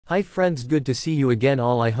Hi friends, good to see you again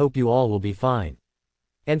all. I hope you all will be fine.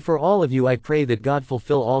 And for all of you I pray that God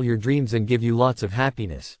fulfill all your dreams and give you lots of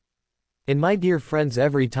happiness. And my dear friends,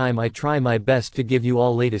 every time I try my best to give you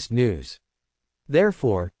all latest news.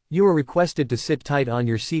 Therefore, you are requested to sit tight on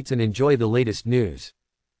your seats and enjoy the latest news.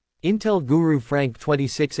 Intel Guru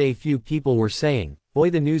Frank26 A. Few people were saying, boy,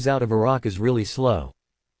 the news out of Iraq is really slow.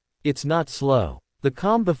 It's not slow. The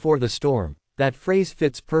calm before the storm, that phrase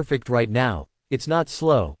fits perfect right now. It's not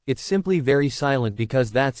slow, it's simply very silent because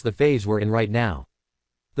that's the phase we're in right now.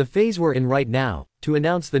 The phase we're in right now, to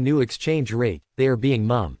announce the new exchange rate, they are being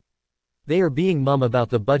mum. They are being mum about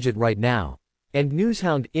the budget right now. And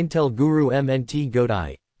Newshound Intel Guru Mnt Goat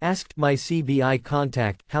I asked my CBI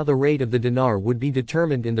contact how the rate of the dinar would be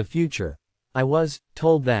determined in the future. I was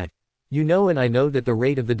told that, and I know that the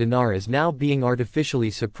rate of the dinar is now being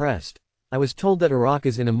artificially suppressed. I was told that Iraq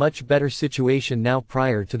is in a much better situation now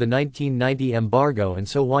prior to the 1990 embargo, and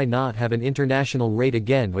so why not have an international rate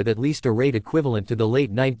again with at least a rate equivalent to the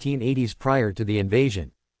late 1980s prior to the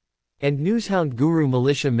invasion. And Newshound Guru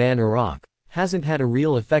Militia Man, Iraq hasn't had a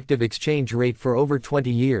real effective exchange rate for over 20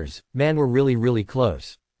 years, man, we're really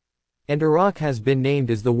close. And Iraq has been named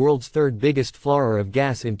as the world's third biggest flarer of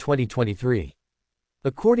gas in 2023.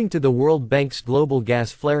 According to the World Bank's Global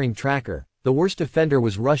Gas Flaring Tracker, the worst offender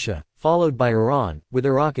was Russia, followed by Iran, with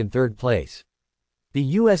Iraq in third place. The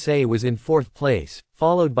USA was in fourth place,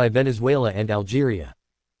 followed by Venezuela and Algeria.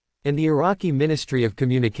 And the Iraqi Ministry of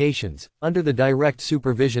Communications, under the direct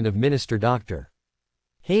supervision of Minister Dr.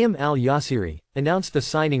 Hayam al-Yassiri, announced the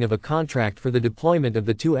signing of a contract for the deployment of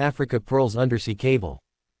the 2 Africa Pearls undersea cable.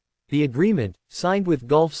 The agreement, signed with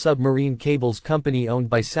Gulf Submarine Cables Company owned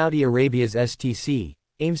by Saudi Arabia's STC,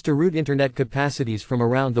 aims to route internet capacities from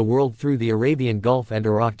around the world through the Arabian Gulf and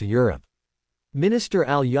Iraq to Europe. Minister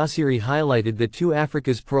al-Yassiri highlighted that 2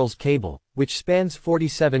 Africa's Pearls cable, which spans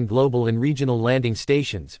 47 global and regional landing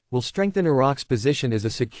stations, will strengthen Iraq's position as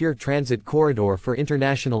a secure transit corridor for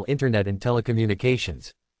international internet and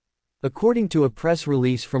telecommunications. According to a press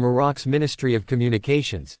release from Iraq's Ministry of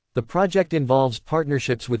Communications, the project involves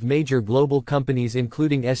partnerships with major global companies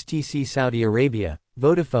including STC Saudi Arabia,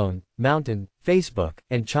 Vodafone, Mountain, Facebook,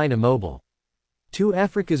 and China Mobile. 2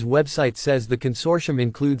 Africa's website says the consortium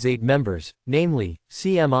includes 8 members, namely,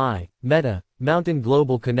 CMI, Meta, Mountain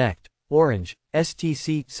Global Connect, Orange,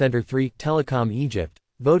 STC, Center 3, Telecom Egypt,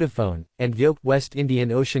 Vodafone, and Vioque West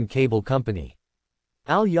Indian Ocean Cable Company.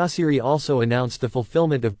 Al-Yassiri also announced the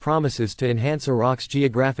fulfillment of promises to enhance Iraq's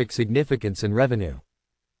geographic significance and revenue.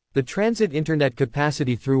 The transit internet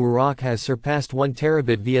capacity through Iraq has surpassed 1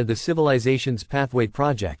 terabit via the Civilization's Pathway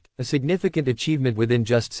project, a significant achievement within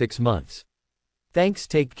just 6 months. Thanks,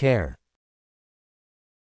 take care.